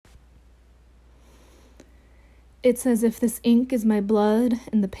It's as if this ink is my blood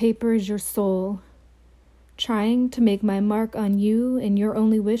and the paper is your soul, trying to make my mark on you, and your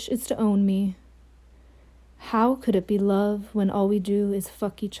only wish is to own me. How could it be love when all we do is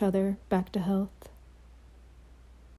fuck each other back to health?